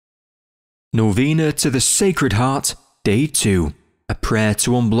Novena to the Sacred Heart, Day 2. A prayer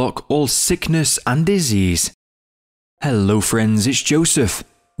to unblock all sickness and disease. Hello friends, it's Joseph.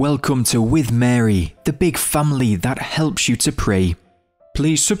 Welcome to With Mary, the big family that helps you to pray.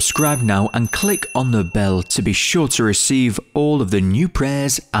 Please subscribe now and click on the bell to be sure to receive all of the new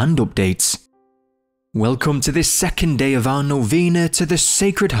prayers and updates. Welcome to this second day of our Novena to the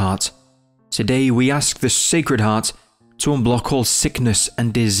Sacred Heart. Today we ask the Sacred Heart to unblock all sickness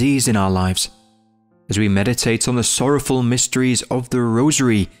and disease in our lives. As we meditate on the sorrowful mysteries of the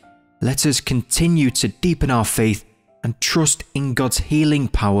Rosary, let us continue to deepen our faith and trust in God's healing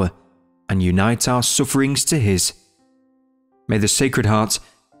power and unite our sufferings to His. May the Sacred Heart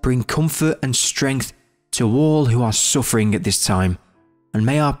bring comfort and strength to all who are suffering at this time, and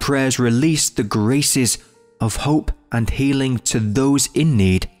may our prayers release the graces of hope and healing to those in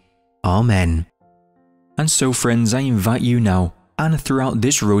need. Amen. And so friends, I invite you now and throughout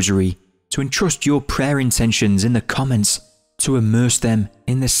this Rosary to entrust your prayer intentions in the comments, to immerse them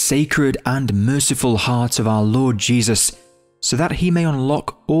in the sacred and merciful heart of our Lord Jesus, so that He may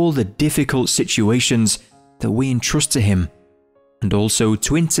unlock all the difficult situations that we entrust to Him, and also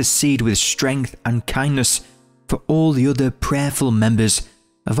to intercede with strength and kindness for all the other prayerful members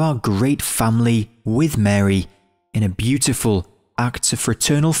of our great family with Mary in a beautiful act of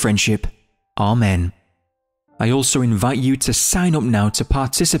fraternal friendship. Amen. I also invite you to sign up now to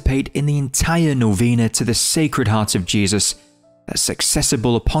participate in the entire Novena to the Sacred Heart of Jesus that's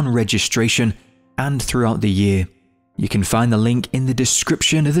accessible upon registration and throughout the year. You can find the link in the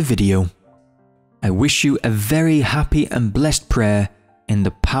description of the video. I wish you a very happy and blessed prayer in the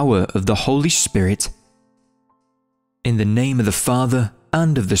power of the Holy Spirit. In the name of the Father,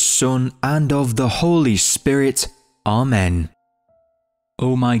 and of the Son, and of the Holy Spirit. Amen.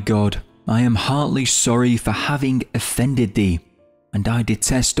 O my God, I am heartily sorry for having offended Thee, and I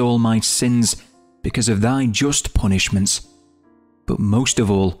detest all my sins because of Thy just punishments, but most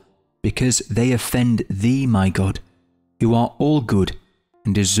of all because they offend Thee, my God, who are all good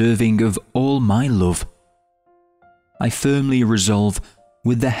and deserving of all my love. I firmly resolve,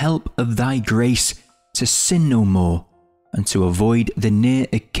 with the help of Thy grace, to sin no more, and to avoid the near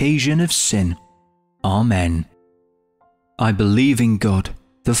occasion of sin. Amen. I believe in God,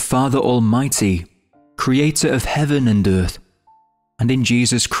 the Father Almighty, Creator of heaven and earth, and in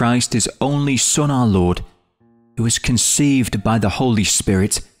Jesus Christ, His only Son, our Lord, who was conceived by the Holy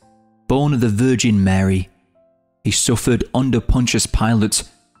Spirit, born of the Virgin Mary. He suffered under Pontius Pilate,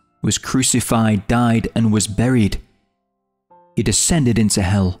 was crucified, died, and was buried. He descended into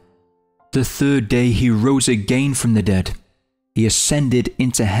hell. The third day He rose again from the dead. He ascended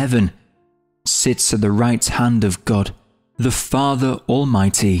into heaven, sits at the right hand of God, the Father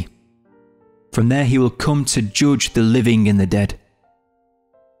Almighty. From there He will come to judge the living and the dead.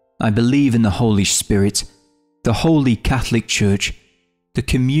 I believe in the Holy Spirit, the Holy Catholic Church, the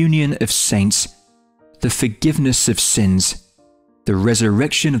communion of saints, the forgiveness of sins, the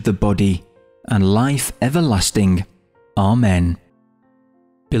resurrection of the body, and life everlasting. Amen.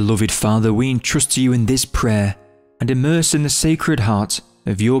 Beloved Father, we entrust to You in this prayer and immerse in the Sacred Heart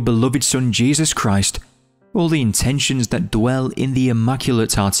of Your beloved Son Jesus Christ all the intentions that dwell in the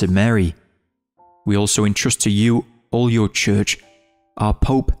Immaculate Heart of Mary. We also entrust to You all Your Church, our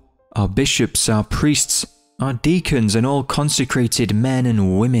Pope, our bishops, our priests, our deacons, and all consecrated men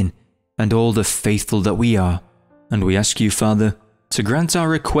and women, and all the faithful that we are. And we ask You, Father, to grant our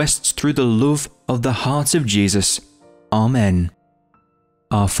requests through the love of the heart of Jesus. Amen.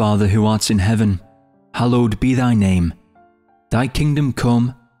 Our Father who art in heaven, hallowed be Thy name. Thy kingdom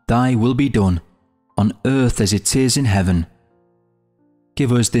come, Thy will be done, on earth as it is in heaven.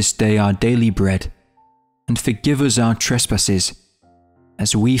 Give us this day our daily bread, and forgive us our trespasses,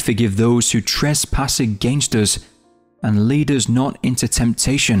 as we forgive those who trespass against us, and lead us not into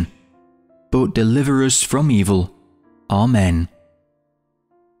temptation, but deliver us from evil. Amen.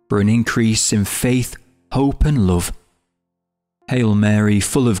 For an increase in faith, hope, and love. Hail Mary,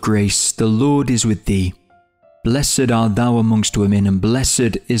 full of grace, the Lord is with Thee. Blessed art Thou amongst women, and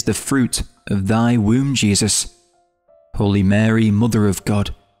blessed is the fruit of Thy womb, Jesus. Holy Mary, Mother of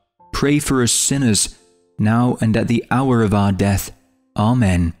God, pray for us sinners, now and at the hour of our death.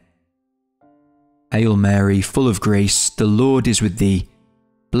 Amen. Hail Mary, full of grace, the Lord is with Thee.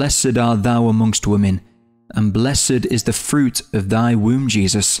 Blessed art Thou amongst women, and blessed is the fruit of Thy womb,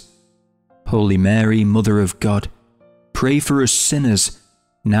 Jesus. Holy Mary, Mother of God, pray for us sinners,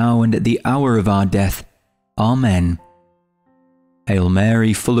 now and at the hour of our death. Amen. Hail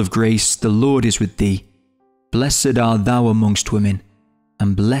Mary, full of grace, the Lord is with Thee. Blessed art Thou amongst women,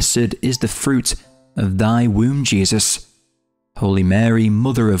 and blessed is the fruit of Thy womb, Jesus. Holy Mary,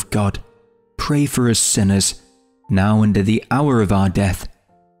 Mother of God, pray for us sinners, now and at the hour of our death.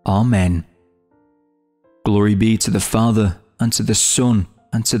 Amen. Glory be to the Father, and to the Son,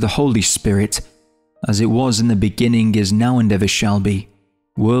 and to the Holy Spirit, as it was in the beginning, is now, and ever shall be,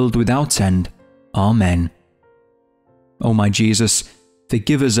 world without end. Amen. O my Jesus,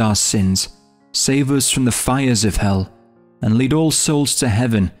 forgive us our sins, save us from the fires of hell, and lead all souls to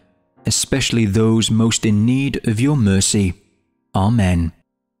heaven, especially those most in need of your mercy. Amen.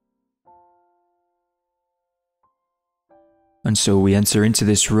 And so we enter into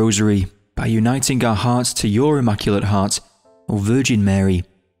this rosary by uniting our hearts to your Immaculate Heart, O Virgin Mary,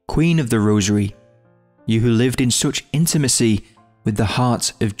 Queen of the Rosary, you who lived in such intimacy with the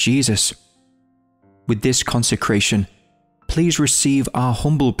heart of Jesus. With this consecration, please receive our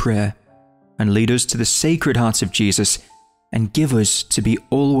humble prayer and lead us to the Sacred Heart of Jesus, and give us to be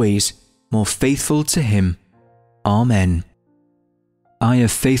always more faithful to him. Amen. I, a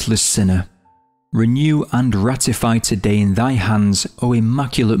faithless sinner, renew and ratify today in thy hands, O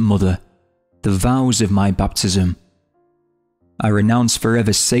Immaculate Mother, the vows of my baptism. I renounce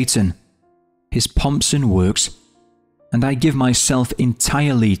forever Satan, his pomps and works, and I give myself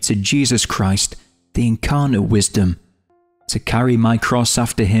entirely to Jesus Christ, the incarnate wisdom, to carry my cross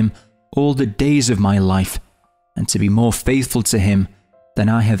after him all the days of my life, and to be more faithful to him than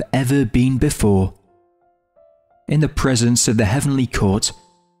I have ever been before. In the presence of the heavenly court,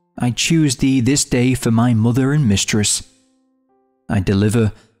 I choose thee this day for my mother and mistress. I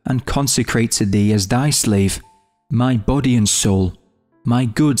deliver and consecrate to thee as thy slave my body and soul, my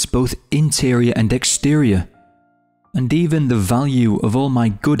goods both interior and exterior, and even the value of all my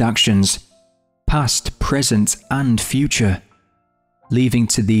good actions, past, present, and future, leaving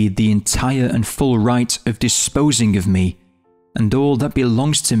to thee the entire and full right of disposing of me, and all that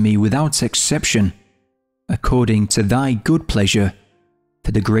belongs to me without exception, according to thy good pleasure,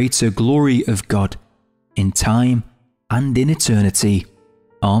 for the greater glory of God, in time and in eternity.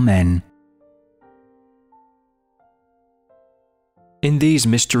 Amen. In these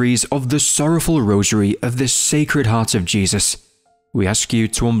mysteries of the Sorrowful Rosary of the Sacred Heart of Jesus, we ask you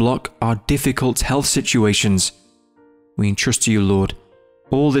to unblock our difficult health situations. We entrust to you, Lord,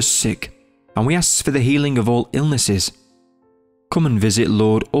 all the sick, and we ask for the healing of all illnesses. Come and visit,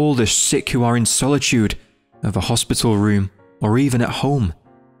 Lord, all the sick who are in solitude of a hospital room or even at home.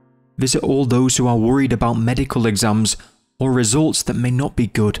 Visit all those who are worried about medical exams or results that may not be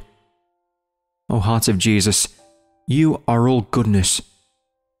good. O Heart of Jesus, you are all goodness.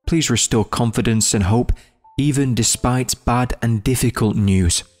 Please restore confidence and hope even despite bad and difficult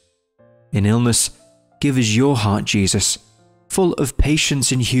news. In illness, give us your heart, Jesus, full of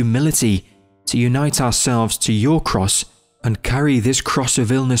patience and humility, to unite ourselves to your cross and carry this cross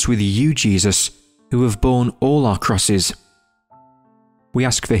of illness with you, Jesus, who have borne all our crosses. We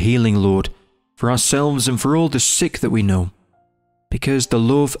ask for healing, Lord, for ourselves and for all the sick that we know, because the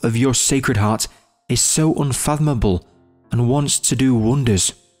love of your Sacred Heart is so unfathomable and wants to do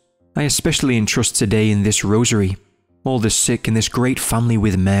wonders. I especially entrust today in this rosary all the sick in this great family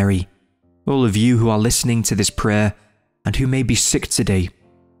with Mary, all of you who are listening to this prayer and who may be sick today,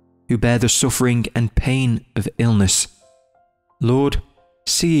 who bear the suffering and pain of illness. Lord,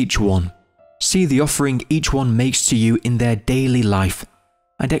 see each one, see the offering each one makes to you in their daily life,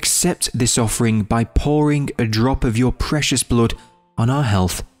 and accept this offering by pouring a drop of your precious blood on our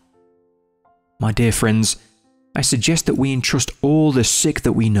health. My dear friends, I suggest that we entrust all the sick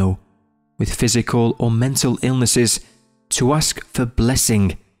that we know, with physical or mental illnesses, to ask for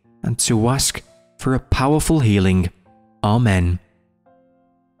blessing and to ask for a powerful healing. Amen.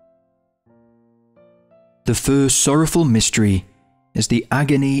 The first sorrowful mystery is the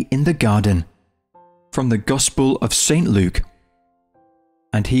agony in the garden. From the Gospel of St. Luke.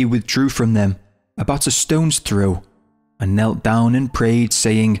 And he withdrew from them about a stone's throw, and knelt down and prayed,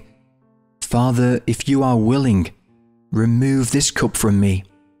 saying, Father, if you are willing, remove this cup from me.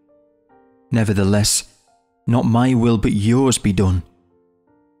 Nevertheless, not my will but yours be done.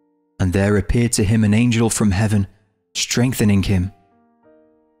 And there appeared to him an angel from heaven, strengthening him.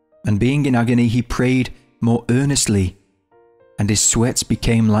 And being in agony, he prayed more earnestly, and his sweat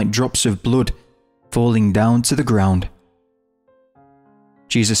became like drops of blood falling down to the ground.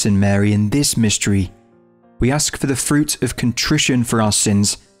 Jesus and Mary, in this mystery, we ask for the fruit of contrition for our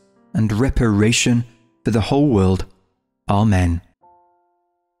sins and reparation for the whole world. Amen.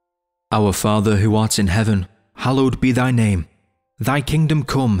 Our Father who art in heaven, hallowed be thy name. Thy kingdom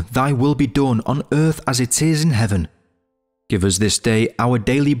come, thy will be done on earth as it is in heaven. Give us this day our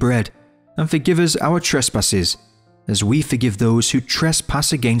daily bread, and forgive us our trespasses, as we forgive those who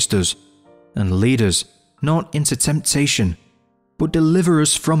trespass against us. And lead us not into temptation, but deliver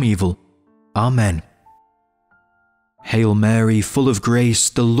us from evil. Amen. Hail Mary, full of grace,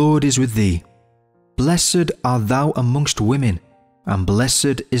 the Lord is with thee. Blessed art thou amongst women, and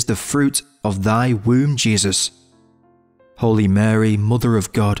blessed is the fruit of thy womb, Jesus. Holy Mary, Mother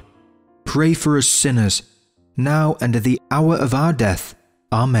of God, pray for us sinners, now and at the hour of our death.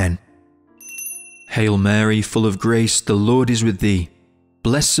 Amen. Hail Mary, full of grace, the Lord is with thee.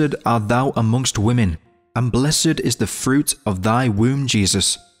 Blessed art thou amongst women, and blessed is the fruit of thy womb,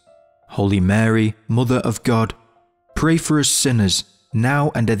 Jesus. Holy Mary, Mother of God, pray for us sinners,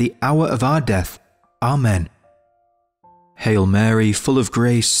 now and at the hour of our death. Amen. Hail Mary, full of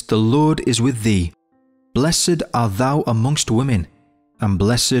grace, the Lord is with thee. Blessed art thou amongst women, and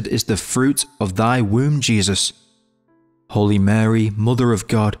blessed is the fruit of thy womb, Jesus. Holy Mary, Mother of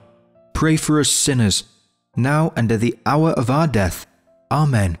God, pray for us sinners, now and at the hour of our death.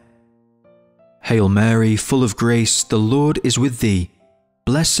 Amen. Hail Mary, full of grace, the Lord is with thee.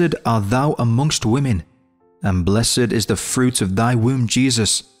 Blessed art thou amongst women, and blessed is the fruit of thy womb,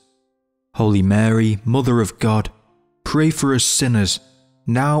 Jesus. Holy Mary, Mother of God, pray for us sinners,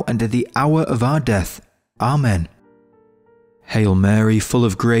 now and at the hour of our death. Amen. Hail Mary, full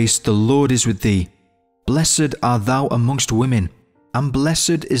of grace, the Lord is with thee. Blessed art thou amongst women, and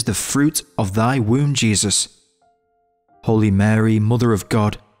blessed is the fruit of thy womb, Jesus. Holy Mary, Mother of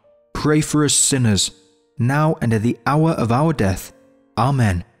God, pray for us sinners, now and at the hour of our death.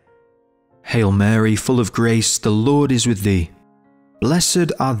 Amen. Hail Mary, full of grace, the Lord is with thee.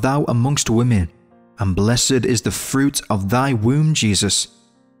 Blessed art thou amongst women, and blessed is the fruit of thy womb, Jesus.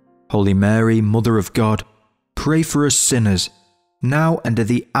 Holy Mary, Mother of God, pray for us sinners, now and at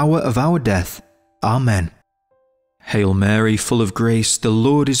the hour of our death. Amen. Hail Mary, full of grace, the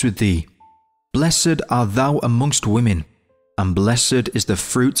Lord is with thee. Blessed art thou amongst women, and blessed is the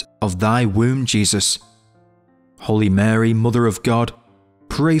fruit of thy womb, Jesus. Holy Mary, Mother of God,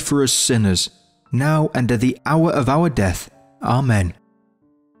 pray for us sinners, now and at the hour of our death. Amen.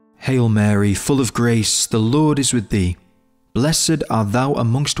 Hail Mary, full of grace, the Lord is with thee. Blessed art thou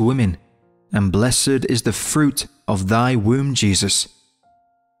amongst women, and blessed is the fruit of thy womb, Jesus.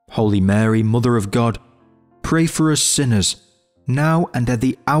 Holy Mary, Mother of God, pray for us sinners, now and at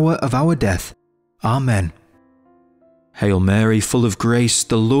the hour of our death. Amen. Hail Mary, full of grace,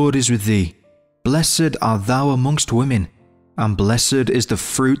 the Lord is with thee. Blessed art thou amongst women, and blessed is the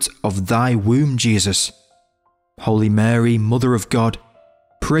fruit of thy womb, Jesus. Holy Mary, Mother of God,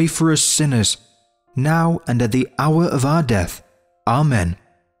 pray for us sinners, now and at the hour of our death. Amen.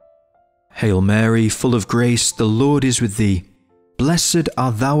 Hail Mary, full of grace, the Lord is with thee. Blessed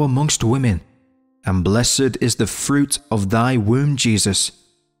art thou amongst women, and blessed is the fruit of thy womb, Jesus.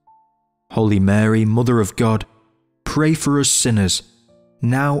 Holy Mary, Mother of God, pray for us sinners,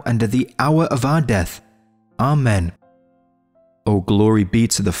 now and at the hour of our death. Amen. O glory be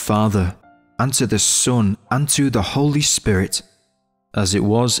to the Father, and to the Son, and to the Holy Spirit, as it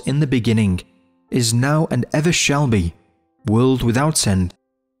was in the beginning, is now, and ever shall be, world without end.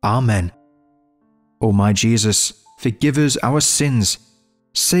 Amen. O my Jesus, forgive us our sins,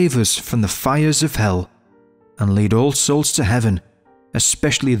 save us from the fires of hell, and lead all souls to heaven,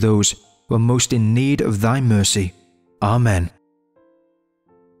 especially those who are most in need of thy mercy. Amen.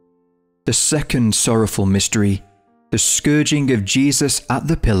 The second sorrowful mystery, the scourging of Jesus at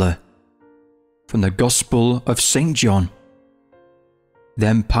the pillar. From the Gospel of St. John.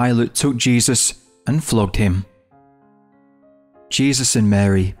 Then Pilate took Jesus and flogged him. Jesus and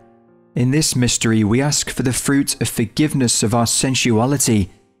Mary, in this mystery we ask for the fruit of forgiveness of our sensuality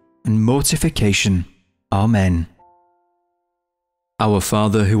and mortification. Amen. Our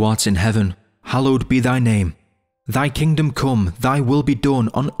Father who art in heaven, hallowed be thy name. Thy kingdom come, thy will be done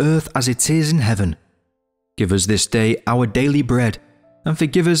on earth as it is in heaven. Give us this day our daily bread, and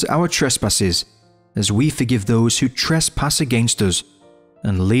forgive us our trespasses, as we forgive those who trespass against us.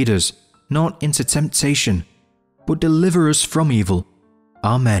 And lead us not into temptation, but deliver us from evil.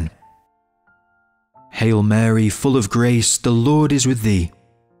 Amen. Hail Mary, full of grace, the Lord is with thee.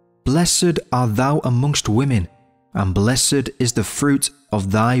 Blessed art thou amongst women, and blessed is the fruit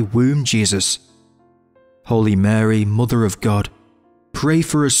of thy womb, Jesus. Holy Mary, Mother of God, pray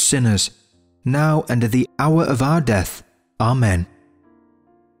for us sinners, now and at the hour of our death. Amen.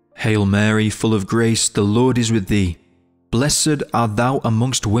 Hail Mary, full of grace, the Lord is with thee. Blessed art thou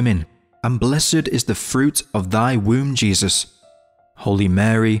amongst women, and blessed is the fruit of thy womb, Jesus. Holy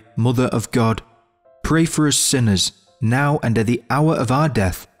Mary, Mother of God, pray for us sinners, now and at the hour of our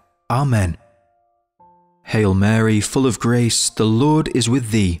death. Amen. Hail Mary, full of grace, the Lord is with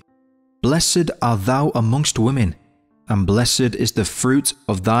thee. Blessed art thou amongst women, and blessed is the fruit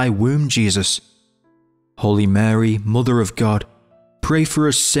of thy womb, Jesus. Holy Mary, Mother of God, pray for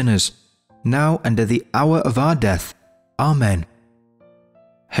us sinners, now and at the hour of our death. Amen.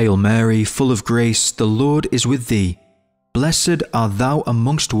 Hail Mary, full of grace, the Lord is with thee. Blessed art thou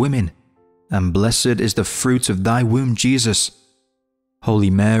amongst women, and blessed is the fruit of thy womb, Jesus. Holy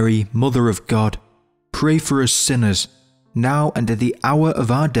Mary, Mother of God, pray for us sinners, now and at the hour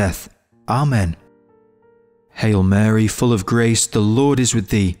of our death. Amen. Hail Mary, full of grace, the Lord is with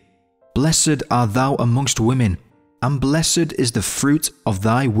thee. Blessed art thou amongst women, and blessed is the fruit of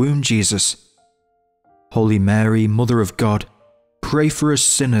thy womb, Jesus. Holy Mary, Mother of God, pray for us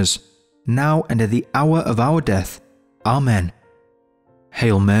sinners, now and at the hour of our death. Amen.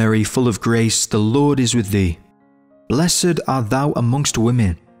 Hail Mary, full of grace, the Lord is with thee. Blessed art thou amongst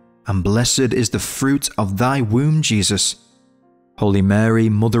women, and blessed is the fruit of thy womb, Jesus. Holy Mary,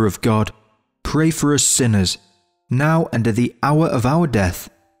 Mother of God, pray for us sinners, now and at the hour of our death.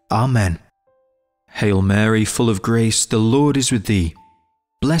 Amen. Hail Mary, full of grace, the Lord is with thee.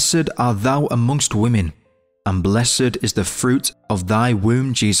 Blessed art thou amongst women, and blessed is the fruit of thy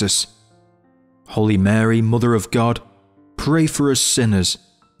womb, Jesus. Holy Mary, Mother of God, pray for us sinners,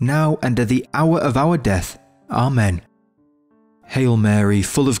 now and at the hour of our death. Amen. Hail Mary,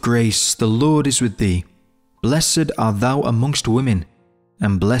 full of grace, the Lord is with thee. Blessed art thou amongst women,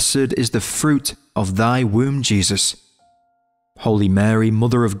 and blessed is the fruit of thy womb, Jesus. Holy Mary,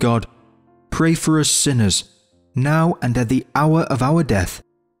 Mother of God, pray for us sinners, now and at the hour of our death.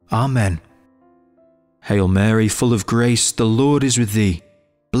 Amen. Hail Mary, full of grace, the Lord is with thee.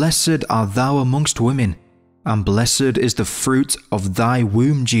 Blessed art thou amongst women, and blessed is the fruit of thy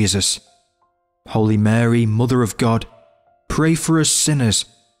womb, Jesus. Holy Mary, Mother of God, pray for us sinners,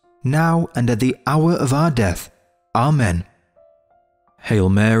 now and at the hour of our death. Amen. Hail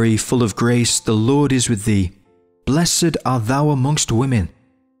Mary, full of grace, the Lord is with thee. Blessed art thou amongst women,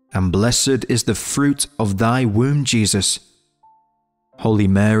 and blessed is the fruit of thy womb, Jesus. Holy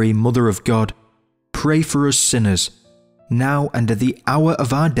Mary, Mother of God, pray for us sinners, now and at the hour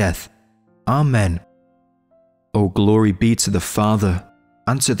of our death. Amen. O glory be to the Father,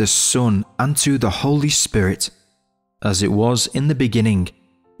 and to the Son, and to the Holy Spirit, as it was in the beginning,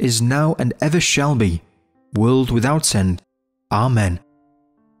 is now, and ever shall be, world without end. Amen.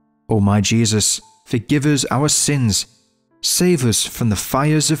 O my Jesus, forgive us our sins, save us from the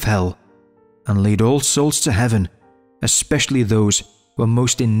fires of hell, and lead all souls to heaven, especially those who are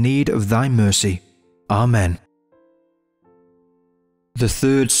most in need of thy mercy. Amen. The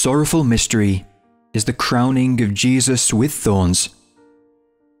third sorrowful mystery is the crowning of Jesus with thorns.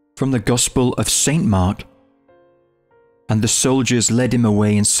 From the Gospel of St. Mark. And the soldiers led him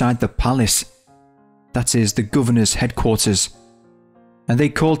away inside the palace, that is, the governor's headquarters, and they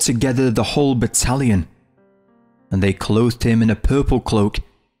called together the whole battalion, and they clothed him in a purple cloak,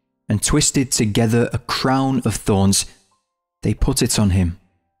 and twisted together a crown of thorns. They put it on him,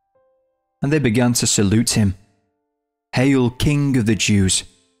 and they began to salute him, "Hail, King of the Jews!"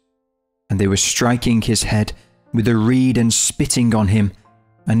 And they were striking his head with a reed and spitting on him,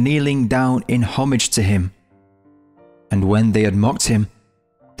 and kneeling down in homage to him. And when they had mocked him,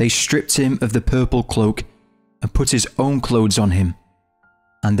 they stripped him of the purple cloak, and put his own clothes on him,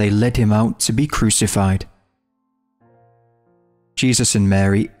 and they led him out to be crucified. Jesus and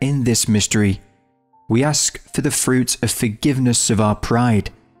Mary, in this mystery, we ask for the fruit of forgiveness of our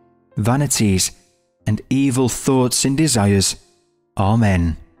pride, vanities, and evil thoughts and desires.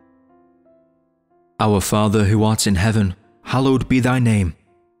 Amen. Our Father who art in heaven, hallowed be thy name.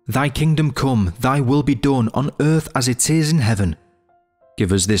 Thy kingdom come, thy will be done on earth as it is in heaven.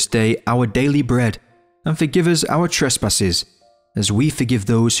 Give us this day our daily bread, and forgive us our trespasses, as we forgive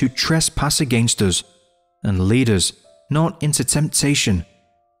those who trespass against us. And lead us not into temptation,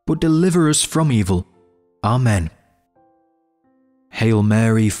 but deliver us from evil. Amen. Hail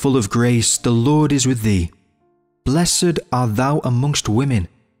Mary, full of grace, the Lord is with thee. Blessed art thou amongst women,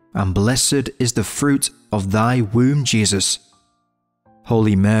 and blessed is the fruit of thy womb, Jesus.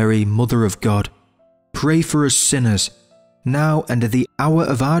 Holy Mary, Mother of God, pray for us sinners, now and at the hour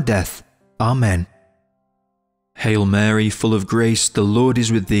of our death. Amen. Hail Mary, full of grace, the Lord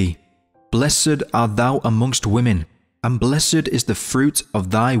is with thee. Blessed art thou amongst women, and blessed is the fruit of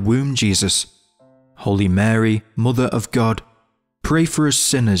thy womb, Jesus. Holy Mary, Mother of God, pray for us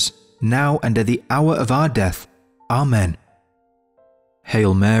sinners, now and at the hour of our death. Amen.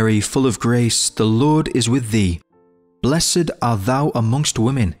 Hail Mary, full of grace, the Lord is with thee. Blessed art thou amongst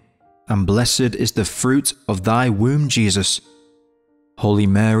women, and blessed is the fruit of thy womb, Jesus. Holy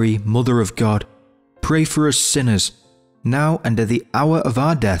Mary, Mother of God, pray for us sinners, now and at the hour of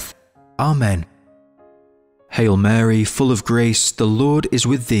our death. Amen. Hail Mary, full of grace, the Lord is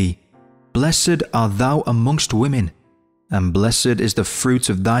with thee. Blessed art thou amongst women, and blessed is the fruit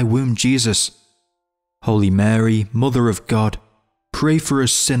of thy womb, Jesus. Holy Mary, Mother of God, pray for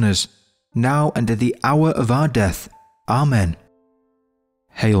us sinners, now and at the hour of our death. Amen.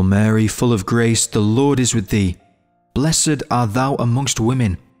 Hail Mary, full of grace, the Lord is with thee. Blessed art thou amongst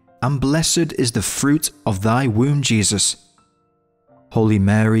women, and blessed is the fruit of thy womb, Jesus. Holy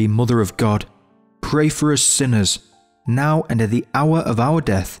Mary, Mother of God, pray for us sinners, now and at the hour of our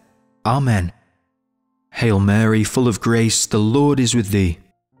death. Amen. Hail Mary, full of grace, the Lord is with thee.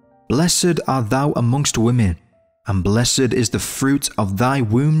 Blessed art thou amongst women, and blessed is the fruit of thy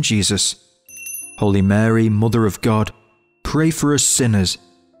womb, Jesus. Holy Mary, Mother of God, pray for us sinners,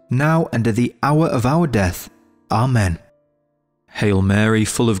 now and at the hour of our death. Amen. Hail Mary,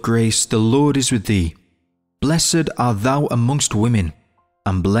 full of grace, the Lord is with thee. Blessed art thou amongst women,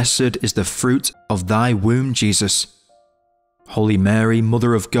 and blessed is the fruit of thy womb, Jesus. Holy Mary,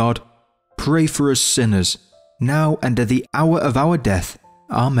 Mother of God, pray for us sinners, now and at the hour of our death.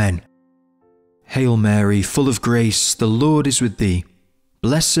 Amen. Hail Mary, full of grace, the Lord is with thee.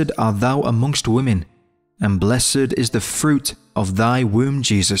 Blessed art thou amongst women, and blessed is the fruit of thy womb,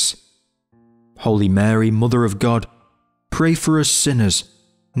 Jesus. Holy Mary, Mother of God, pray for us sinners,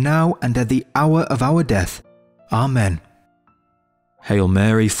 now and at the hour of our death. Amen. Hail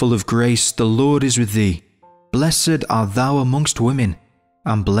Mary, full of grace, the Lord is with thee. Blessed art thou amongst women,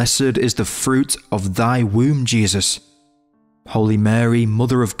 and blessed is the fruit of thy womb, Jesus. Holy Mary,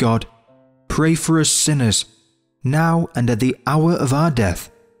 Mother of God, pray for us sinners, now and at the hour of our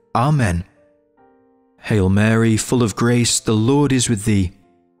death. Amen. Hail Mary, full of grace, the Lord is with thee.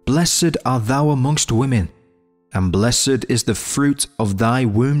 Blessed art thou amongst women, and blessed is the fruit of thy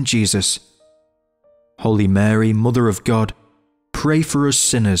womb, Jesus. Holy Mary, Mother of God, pray for us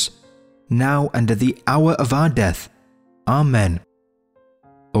sinners, now and at the hour of our death. Amen.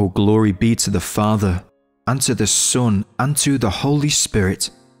 O glory be to the Father, and to the Son, and to the Holy Spirit,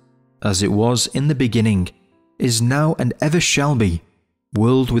 as it was in the beginning, is now, and ever shall be,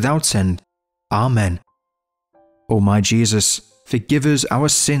 world without end. Amen. O my Jesus, forgive us our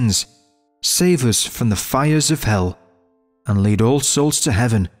sins, save us from the fires of hell, and lead all souls to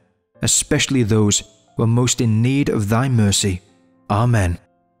heaven, especially those who are most in need of thy mercy. Amen.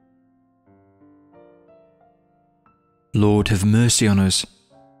 Lord, have mercy on us.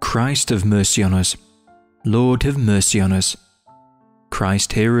 Christ, have mercy on us. Lord, have mercy on us.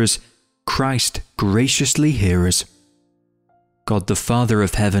 Christ, hear us. Christ, graciously hear us. God the Father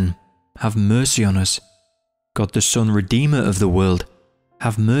of heaven, have mercy on us. God the Son, Redeemer of the world,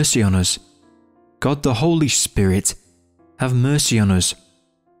 have mercy on us. God the Holy Spirit, have mercy on us.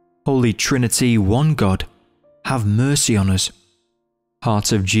 Holy Trinity, one God, have mercy on us.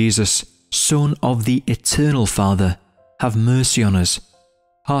 Heart of Jesus, Son of the Eternal Father, have mercy on us.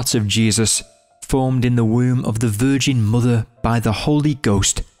 Heart of Jesus, formed in the womb of the Virgin Mother by the Holy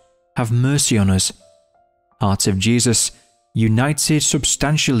Ghost, have mercy on us. Heart of Jesus, united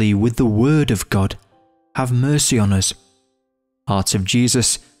substantially with the Word of God, have mercy on us. Heart of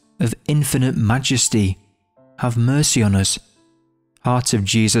Jesus, of infinite majesty, have mercy on us. Heart of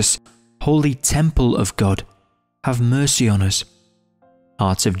Jesus, holy temple of God, have mercy on us.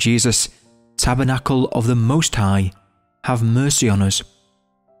 Heart of Jesus, tabernacle of the Most High, have mercy on us.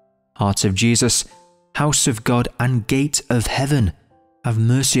 Heart of Jesus, house of God and gate of heaven, have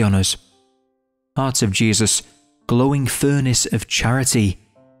mercy on us. Heart of Jesus, glowing furnace of charity,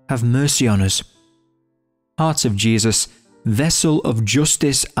 have mercy on us. Heart of Jesus, vessel of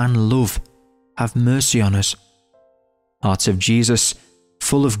justice and love, have mercy on us. Heart of Jesus,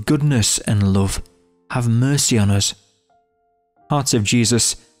 full of goodness and love, have mercy on us. Heart of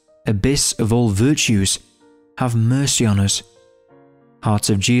Jesus, abyss of all virtues, have mercy on us.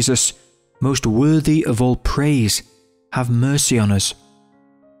 Heart of Jesus, most worthy of all praise, have mercy on us.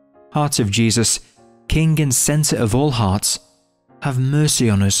 Heart of Jesus, King and centre of all hearts, have mercy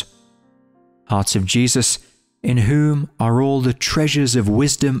on us. Heart of Jesus, in whom are all the treasures of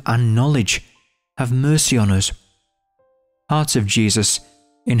wisdom and knowledge, have mercy on us. Heart of Jesus,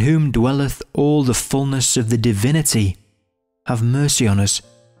 in whom dwelleth all the fullness of the divinity, have mercy on us.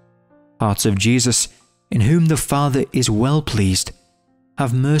 Heart of Jesus, in whom the Father is well pleased,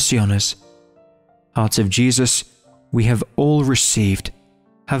 have mercy on us. Heart of Jesus, we have all received,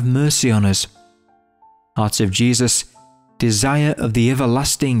 have mercy on us. Heart of Jesus, desire of the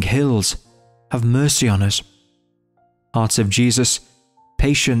everlasting hills, have mercy on us. Heart of Jesus,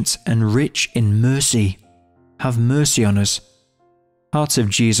 patient and rich in mercy, have mercy on us. Heart of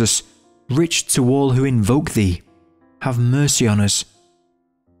Jesus, rich to all who invoke thee, have mercy on us.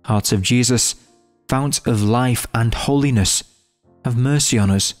 Heart of Jesus, fount of life and holiness, have mercy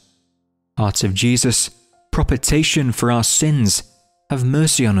on us. Heart of Jesus, propitiation for our sins, have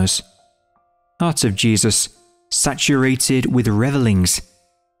mercy on us. Heart of Jesus, saturated with revelings,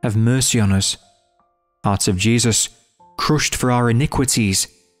 have mercy on us. Heart of Jesus, crushed for our iniquities,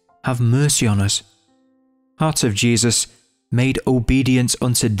 have mercy on us. Heart of Jesus, made obedient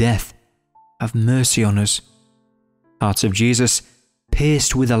unto death, have mercy on us. Heart of Jesus,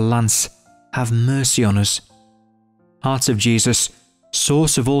 pierced with a lance, have mercy on us. Heart of Jesus,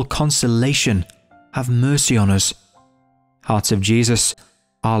 source of all consolation, have mercy on us. Heart of Jesus,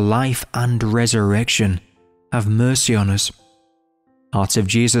 our life and resurrection, have mercy on us. Heart of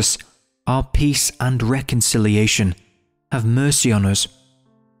Jesus, our peace and reconciliation, have mercy on us.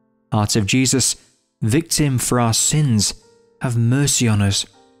 Heart of Jesus, victim for our sins, have mercy on us.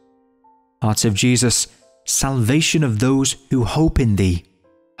 Heart of Jesus, salvation of those who hope in Thee,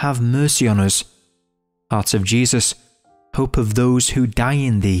 have mercy on us. Heart of Jesus, hope of those who die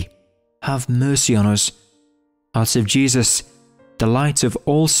in Thee, have mercy on us. Heart of Jesus, delight of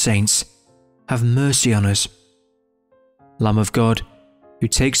all saints, have mercy on us. Lamb of God, who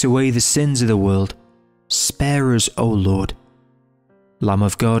takes away the sins of the world, spare us, O Lord. Lamb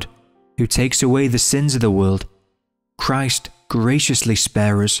of God, who takes away the sins of the world, Christ, graciously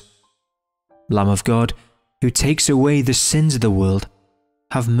spare us. Lamb of God, who takes away the sins of the world,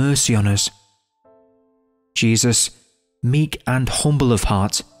 have mercy on us. Jesus, meek and humble of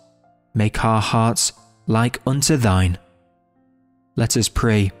heart, make our hearts like unto Thine. Let us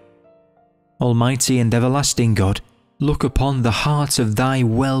pray. Almighty and everlasting God, look upon the heart of Thy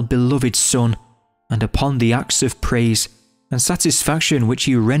well-beloved Son, and upon the acts of praise and satisfaction which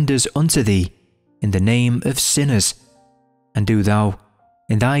He renders unto Thee in the name of sinners, and do Thou,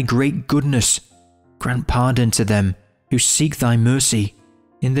 in Thy great goodness, grant pardon to them who seek Thy mercy,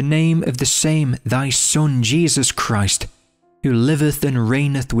 in the name of the same Thy Son Jesus Christ, who liveth and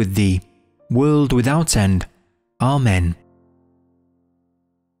reigneth with Thee, world without end. Amen.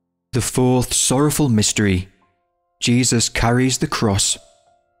 The fourth sorrowful mystery. Jesus carries the cross.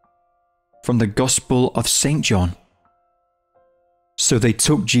 From the Gospel of St. John. So they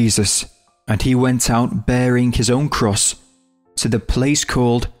took Jesus, and He went out bearing His own cross, to the place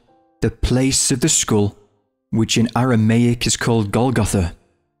called the place of the skull, which in Aramaic is called Golgotha.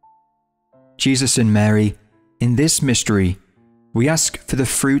 Jesus and Mary, in this mystery, we ask for the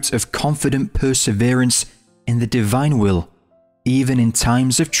fruit of confident perseverance in the divine will, even in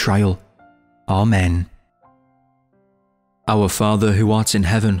times of trial. Amen. Our Father who art in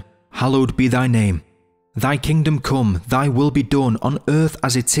heaven, hallowed be Thy name. Thy kingdom come, Thy will be done on earth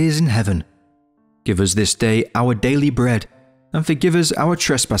as it is in heaven. Give us this day our daily bread, and forgive us our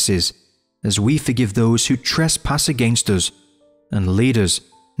trespasses, as we forgive those who trespass against us. And lead us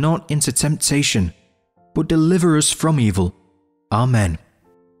not into temptation, but deliver us from evil. Amen.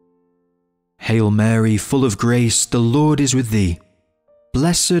 Hail Mary, full of grace, the Lord is with Thee.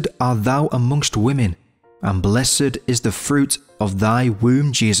 Blessed art Thou amongst women, and blessed is the fruit of Thy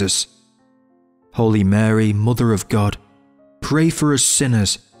womb, Jesus. Holy Mary, Mother of God, pray for us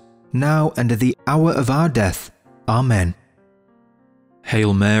sinners, now and at the hour of our death. Amen.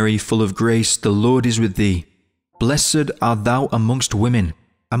 Hail Mary, full of grace, the Lord is with Thee. Blessed art Thou amongst women,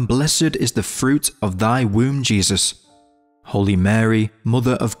 and blessed is the fruit of Thy womb, Jesus. Holy Mary,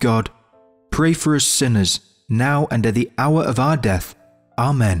 Mother of God, pray for us sinners, now and at the hour of our death.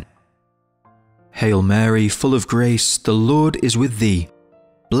 Amen. Hail Mary, full of grace, the Lord is with Thee.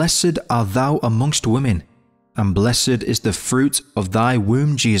 Blessed art Thou amongst women, and blessed is the fruit of Thy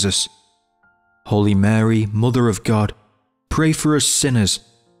womb, Jesus. Holy Mary, Mother of God, pray for us sinners,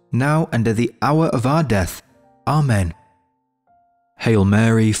 now and at the hour of our death. Amen. Hail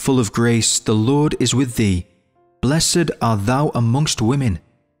Mary, full of grace, the Lord is with Thee. Blessed art Thou amongst women,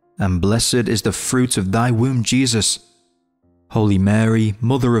 and blessed is the fruit of Thy womb, Jesus. Holy Mary,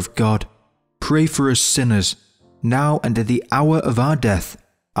 Mother of God, pray for us sinners, now and at the hour of our death.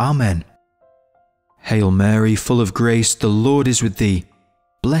 Amen. Hail Mary, full of grace, the Lord is with Thee.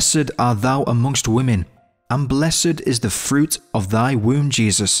 Blessed art Thou amongst women, and blessed is the fruit of Thy womb,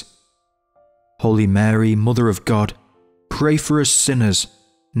 Jesus. Holy Mary, Mother of God, pray for us sinners,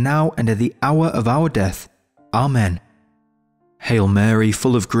 now and at the hour of our death. Amen. Hail Mary,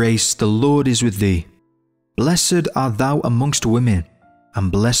 full of grace, the Lord is with Thee. Blessed art Thou amongst women,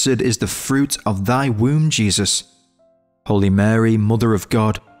 and blessed is the fruit of Thy womb, Jesus. Holy Mary, Mother of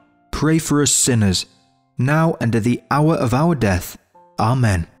God, pray for us sinners, now and at the hour of our death.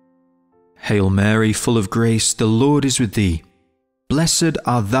 Amen. Hail Mary, full of grace, the Lord is with Thee. Blessed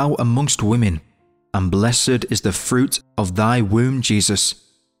art Thou amongst women, and blessed is the fruit of Thy womb, Jesus.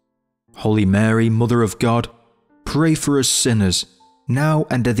 Holy Mary, Mother of God, pray for us sinners, now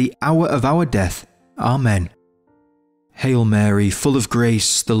and at the hour of our death. Amen. Hail Mary, full of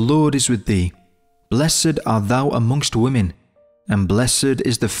grace, the Lord is with thee. Blessed art thou amongst women, and blessed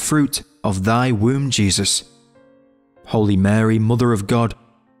is the fruit of thy womb, Jesus. Holy Mary, Mother of God,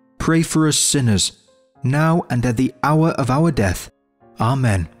 pray for us sinners, now and at the hour of our death.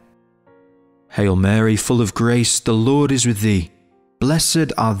 Amen. Hail Mary, full of grace, the Lord is with thee.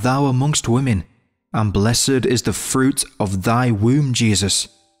 Blessed art thou amongst women, and blessed is the fruit of thy womb, Jesus.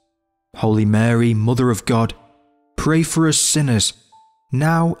 Holy Mary, Mother of God, pray for us sinners,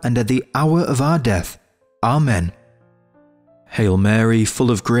 now and at the hour of our death. Amen. Hail Mary,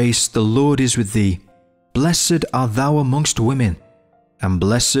 full of grace, the Lord is with thee. Blessed art thou amongst women, and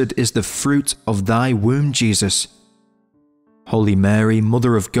blessed is the fruit of thy womb, Jesus. Holy Mary,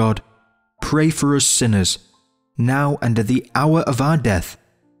 Mother of God, pray for us sinners, now and at the hour of our death.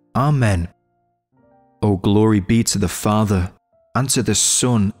 Amen. O glory be to the Father, and to the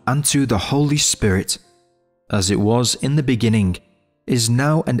Son, and to the Holy Spirit, as it was in the beginning, is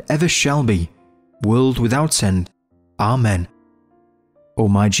now, and ever shall be, world without end. Amen. O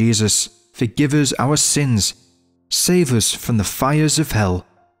my Jesus, forgive us our sins, save us from the fires of hell,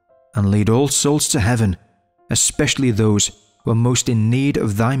 and lead all souls to heaven, especially those who are most in need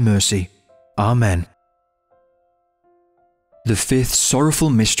of thy mercy. Amen. The fifth sorrowful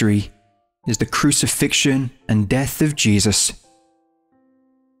mystery is the crucifixion and death of Jesus.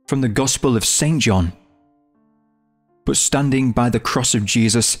 From the Gospel of St. John. But standing by the cross of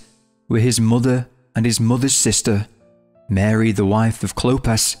Jesus were his mother and his mother's sister, Mary the wife of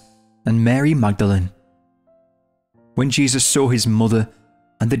Clopas, and Mary Magdalene. When Jesus saw his mother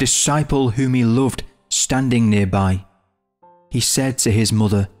and the disciple whom he loved standing nearby, he said to his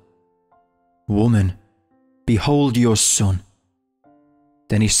mother, "Woman, behold your son."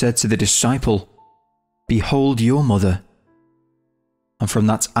 Then he said to the disciple, "Behold your mother." And from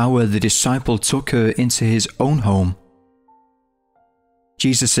that hour the disciple took her into his own home.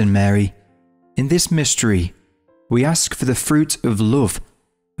 Jesus and Mary, in this mystery, we ask for the fruit of love,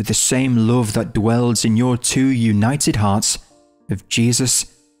 with the same love that dwells in your two united hearts of Jesus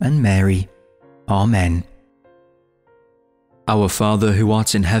and Mary. Amen. Our Father who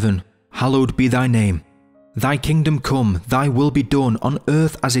art in heaven, hallowed be thy name. Thy kingdom come, thy will be done on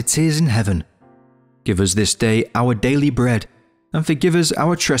earth as it is in heaven. Give us this day our daily bread, and forgive us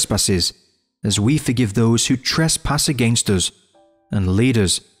our trespasses, as we forgive those who trespass against us. And lead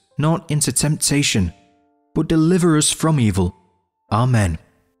us not into temptation, but deliver us from evil. Amen.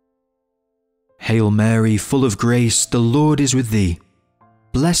 Hail Mary, full of grace, the Lord is with thee.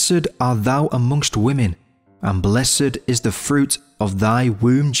 Blessed art thou amongst women, and blessed is the fruit of thy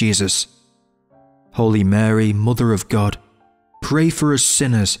womb, Jesus. Holy Mary, Mother of God, pray for us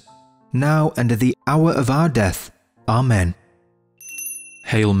sinners, now and at the hour of our death. Amen.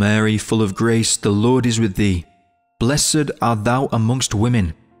 Hail Mary, full of grace, the Lord is with thee. Blessed art thou amongst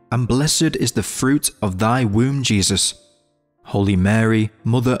women, and blessed is the fruit of thy womb, Jesus. Holy Mary,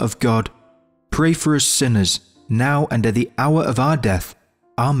 Mother of God, pray for us sinners, now and at the hour of our death.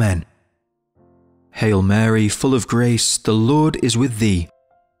 Amen. Hail Mary, full of grace, the Lord is with thee.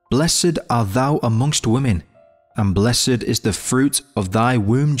 Blessed art thou amongst women, and blessed is the fruit of thy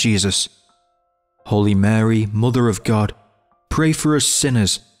womb, Jesus. Holy Mary, Mother of God, pray for us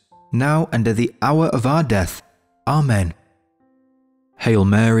sinners, now and at the hour of our death. Amen. Hail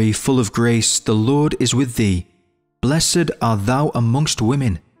Mary, full of grace, the Lord is with thee. Blessed art thou amongst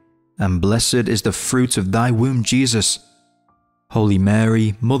women, and blessed is the fruit of thy womb, Jesus. Holy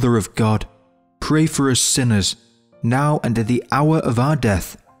Mary, Mother of God, pray for us sinners, now and at the hour of our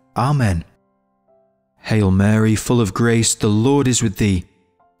death. Amen. Hail Mary, full of grace, the Lord is with thee.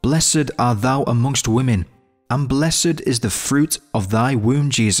 Blessed art thou amongst women, and blessed is the fruit of thy womb,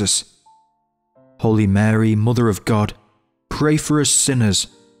 Jesus. Holy Mary, Mother of God, pray for us sinners,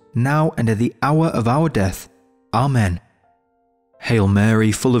 now and at the hour of our death. Amen. Hail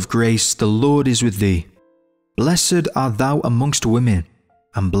Mary, full of grace, the Lord is with thee. Blessed art thou amongst women,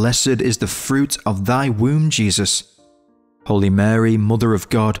 and blessed is the fruit of thy womb, Jesus. Holy Mary, Mother of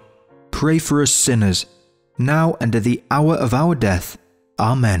God, pray for us sinners, now and at the hour of our death.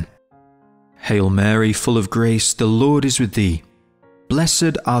 Amen. Hail Mary, full of grace, the Lord is with thee.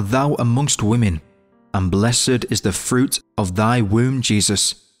 Blessed art thou amongst women, and blessed is the fruit of thy womb,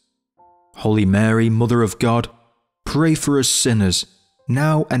 Jesus. Holy Mary, Mother of God, pray for us sinners,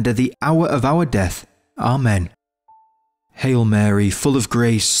 now and at the hour of our death. Amen. Hail Mary, full of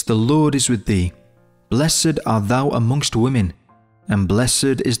grace, the Lord is with thee. Blessed art thou amongst women, and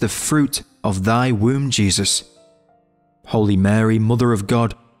blessed is the fruit of thy womb, Jesus. Holy Mary, Mother of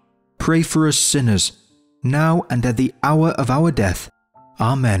God, pray for us sinners, now and at the hour of our death.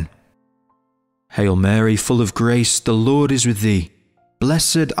 Amen. Hail Mary, full of grace, the Lord is with thee.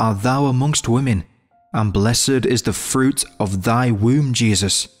 Blessed art thou amongst women, and blessed is the fruit of thy womb,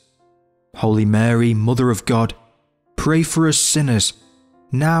 Jesus. Holy Mary, Mother of God, pray for us sinners,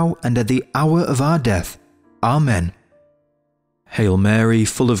 now and at the hour of our death. Amen. Hail Mary,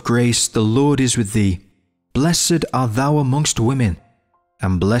 full of grace, the Lord is with thee. Blessed art thou amongst women,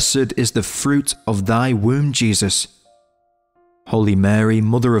 and blessed is the fruit of thy womb, Jesus. Holy Mary,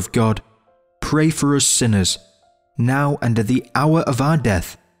 Mother of God, pray for us sinners, now and at the hour of our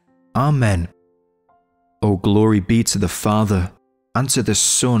death. Amen. O glory be to the Father, and to the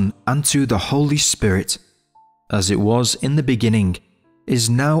Son, and to the Holy Spirit, as it was in the beginning, is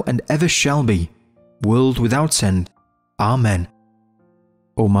now, and ever shall be, world without end. Amen.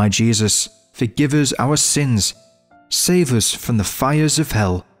 O my Jesus, forgive us our sins, save us from the fires of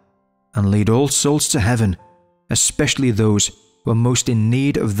hell, and lead all souls to heaven, especially those who are most in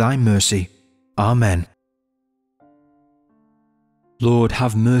need of thy mercy. Amen. Lord,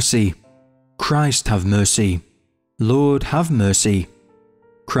 have mercy. Christ, have mercy. Lord, have mercy.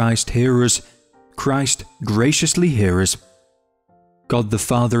 Christ, hear us. Christ, graciously hear us. God the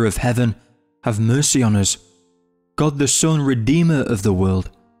Father of heaven, have mercy on us. God the Son, Redeemer of the world,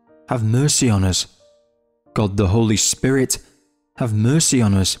 have mercy on us. God the Holy Spirit, have mercy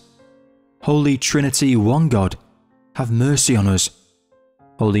on us. Holy Trinity, one God, have mercy on us.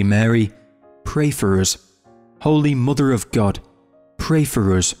 Holy Mary, pray for us. Holy Mother of God, pray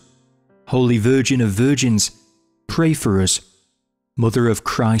for us. Holy Virgin of Virgins, pray for us. Mother of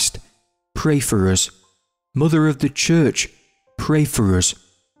Christ, pray for us. Mother of the Church, pray for us.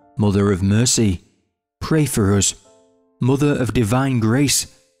 Mother of Mercy, pray for us. Mother of Divine Grace,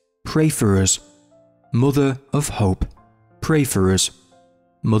 pray for us. Mother of Hope, pray for us.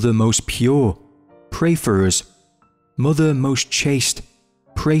 Mother most pure, pray for us. Mother most chaste,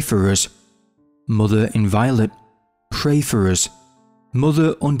 pray for us. Mother inviolate, pray for us.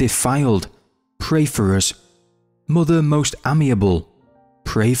 Mother undefiled, pray for us. Mother most amiable,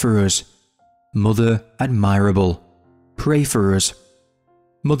 pray for us. Mother admirable, pray for us.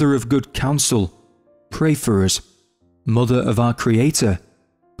 Mother of good counsel, pray for us. Mother of our Creator,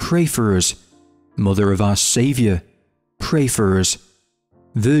 pray for us. Mother of our Saviour, pray for us.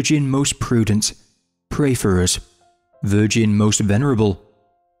 Virgin most prudent, pray for us. Virgin most venerable,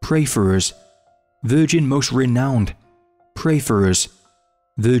 pray for us. Virgin most renowned, pray for us.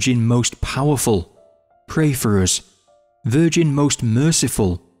 Virgin most powerful, pray for us. Virgin most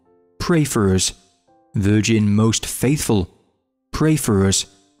merciful, pray for us. Virgin most faithful, pray for us.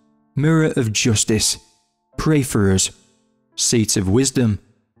 Mirror of justice, pray for us. Seat of wisdom,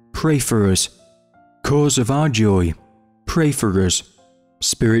 pray for us. Cause of our joy, pray for us.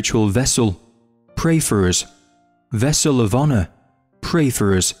 Spiritual vessel, pray for us. Vessel of honor, pray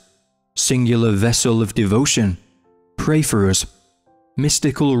for us. Singular vessel of devotion, pray for us.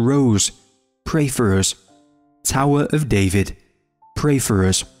 Mystical rose, pray for us. Tower of David, pray for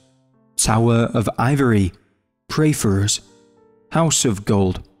us. Tower of ivory, pray for us. House of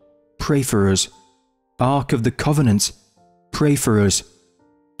gold, pray for us. Ark of the Covenant, pray for us.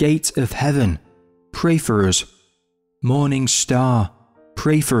 Gate of heaven, pray for us. Morning star,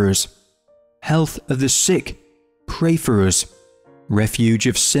 pray for us. Health of the sick, pray for us. Refuge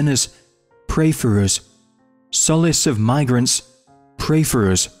of sinners, pray for us. Solace of migrants, pray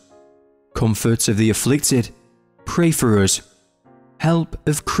for us. Comfort of the afflicted, pray for us. Help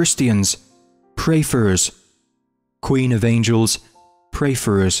of Christians, pray for us. Queen of angels, pray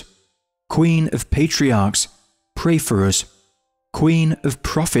for us. Queen of patriarchs, pray for us. Queen of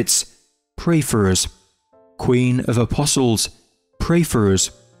prophets, pray for us. Queen of apostles, pray for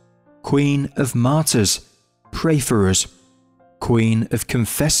us. Queen of martyrs, pray for us. Queen of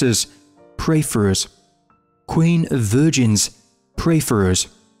confessors, pray for us. Queen of virgins, pray for us.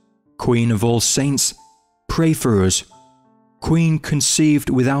 Queen of all saints, pray for us. Queen conceived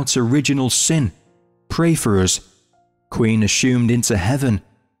without original sin, pray for us. Queen assumed into heaven,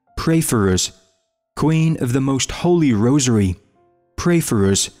 pray for us. Queen of the most holy Rosary, pray for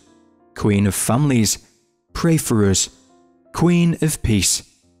us. Queen of families, pray for us. Queen of peace,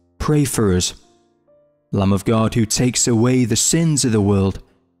 pray for us. Lamb of God who takes away the sins of the world,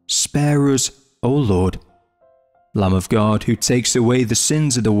 spare us, O Lord. Lamb of God who takes away the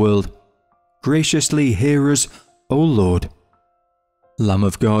sins of the world, graciously hear us, O Lord. Lamb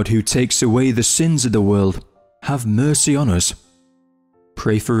of God who takes away the sins of the world, have mercy on us.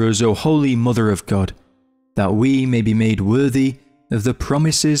 Pray for us, O Holy Mother of God, that we may be made worthy of the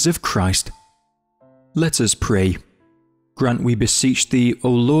promises of Christ. Let us pray. Grant, we beseech thee, O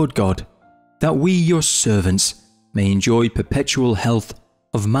Lord God, that we, your servants, may enjoy perpetual health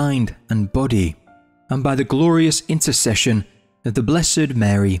of mind and body, and by the glorious intercession of the Blessed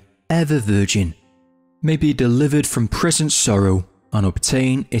Mary, ever Virgin, may be delivered from present sorrow and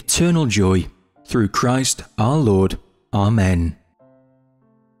obtain eternal joy through Christ our Lord. Amen.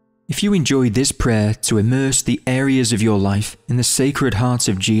 If you enjoyed this prayer to immerse the areas of your life in the Sacred Heart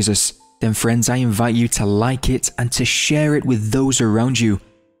of Jesus, then friends, I invite you to like it and to share it with those around you,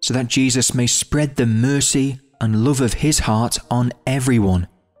 so that Jesus may spread the mercy and love of his heart on everyone.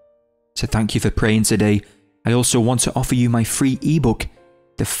 So thank you for praying today. I also want to offer you my free ebook,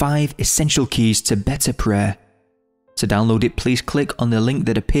 The 5 Essential Keys to Better Prayer. To download it, please click on the link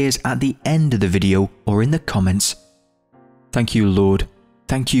that appears at the end of the video or in the comments. Thank you, Lord.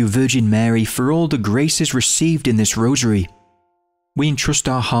 Thank you, Virgin Mary, for all the graces received in this rosary. We entrust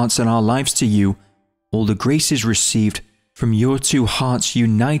our hearts and our lives to you, all the graces received from your two hearts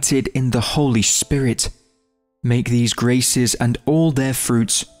united in the Holy Spirit. Make these graces and all their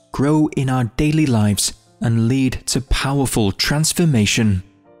fruits grow in our daily lives and lead to powerful transformation.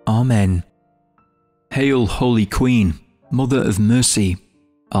 Amen. Hail, Holy Queen, Mother of Mercy,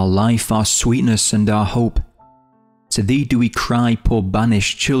 our life, our sweetness, and our hope. To thee do we cry, poor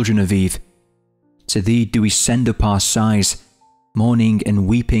banished children of Eve. To thee do we send up our sighs, mourning and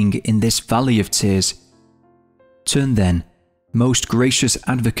weeping in this valley of tears. Turn then, most gracious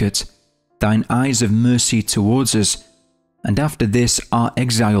Advocate, thine eyes of mercy towards us, and after this our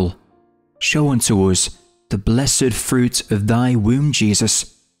exile, show unto us the blessed fruit of thy womb,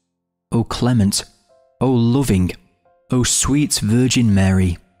 Jesus. O clement, O loving, O sweet Virgin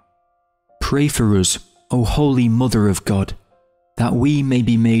Mary, pray for us, O Holy Mother of God, that we may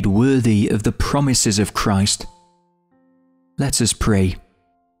be made worthy of the promises of Christ. Let us pray.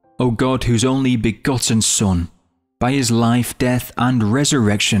 O God, whose only begotten Son, by his life, death, and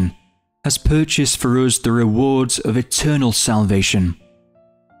resurrection, has purchased for us the rewards of eternal salvation,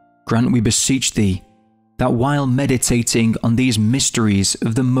 grant, we beseech thee, that while meditating on these mysteries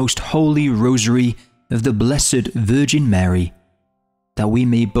of the most holy Rosary of the Blessed Virgin Mary, that we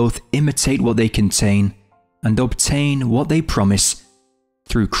may both imitate what they contain and obtain what they promise,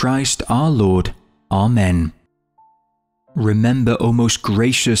 through Christ our Lord. Amen. Remember, O most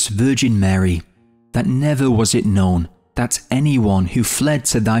gracious Virgin Mary, that never was it known that anyone who fled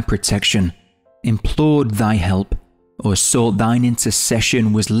to thy protection, implored thy help, or sought thine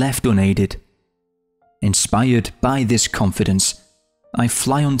intercession was left unaided. Inspired by this confidence, I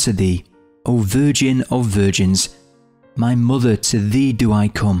fly unto thee, O Virgin of Virgins. My Mother, to thee do I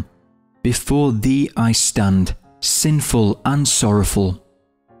come. Before thee I stand, sinful and sorrowful.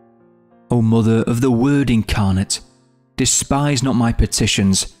 O Mother of the Word incarnate, despise not my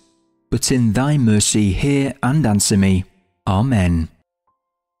petitions, but in thy mercy hear and answer me. Amen.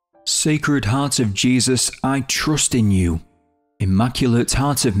 Sacred Heart of Jesus, I trust in you. Immaculate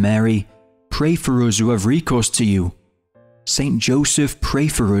Heart of Mary, pray for us who have recourse to you. Saint Joseph, pray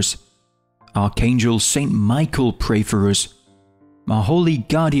for us. Archangel Saint Michael, pray for us. Our holy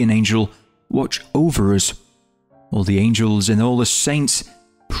guardian angel, watch over us. All the angels and all the saints,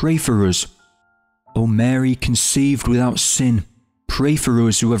 pray for us. O Mary, conceived without sin, pray for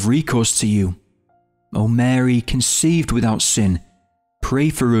us who have recourse to you. O Mary, conceived without sin, pray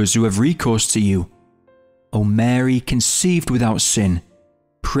for us who have recourse to you. O Mary, conceived without sin,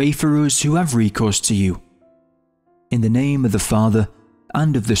 pray for us who have recourse to you. In the name of the Father,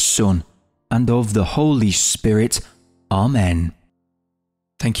 and of the Son, and of the Holy Spirit. Amen.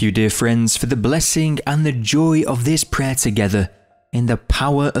 Thank you, dear friends, for the blessing and the joy of this prayer together in the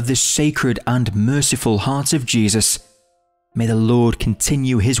power of the Sacred and Merciful Heart of Jesus. May the Lord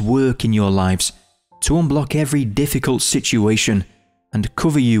continue his work in your lives to unblock every difficult situation and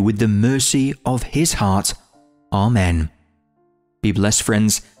cover you with the mercy of his heart. Amen. Be blessed,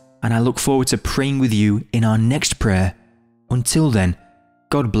 friends, and I look forward to praying with you in our next prayer. Until then,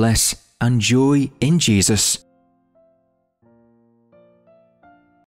 God bless and joy in Jesus.